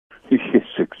Yes,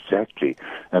 exactly.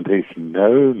 And there's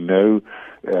no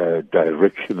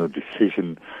direction or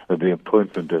decision of the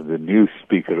appointment of the new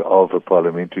Speaker of a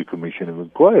Parliamentary Commission of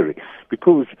Inquiry,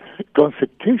 because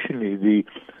constitutionally the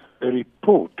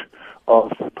report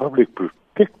of the Public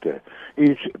Protector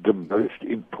is the most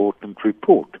important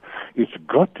report. It's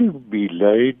got to be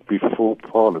laid before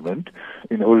Parliament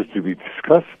in order to be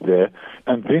discussed there,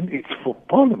 and then it's for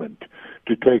Parliament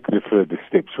to take the further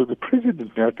steps. So the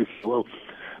President now to say, well,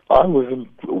 I wasn't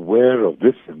aware of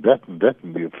this and that and that,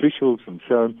 and the officials and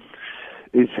so on,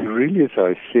 is really, as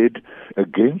I said,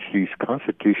 against his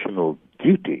constitutional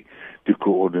duty to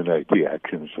coordinate the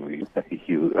actions of the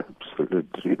EU.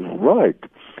 Absolutely right.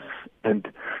 And,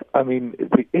 I mean,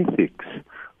 the ethics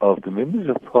of the members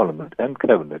of Parliament and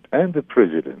Cabinet and the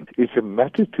President is a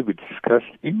matter to be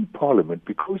discussed in Parliament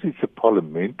because it's a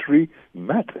parliamentary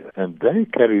matter and they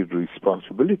carry the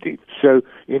responsibility. So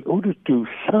in order to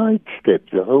sidestep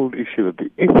the whole issue of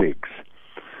the ethics,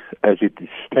 as it is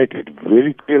stated,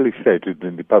 very clearly stated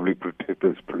in the Public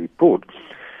Protector's report,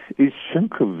 is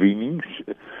circumvening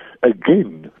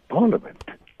again Parliament.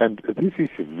 And this is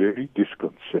very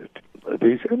disconcerting.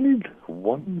 There's only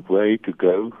one way to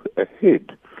go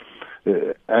ahead,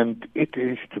 and it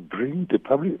is to bring the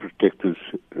Public Protector's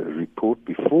report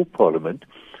before Parliament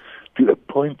to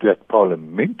appoint that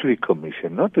parliamentary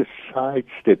commission, not to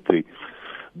sidestep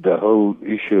the whole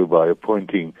issue by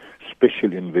appointing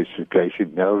special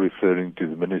investigation, now referring to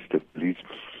the Minister of Police,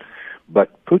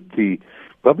 but put the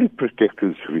Public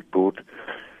Protector's report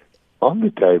on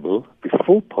the table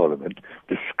before Parliament,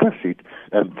 discuss it,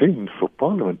 and then for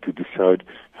Parliament to decide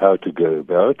how to go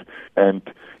about, and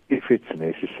if it's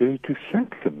necessary, to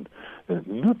sanction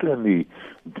not only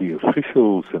the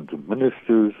officials and the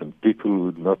ministers and people who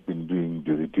have not been doing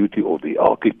the duty, or the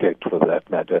architect for that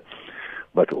matter,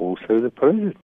 but also the President.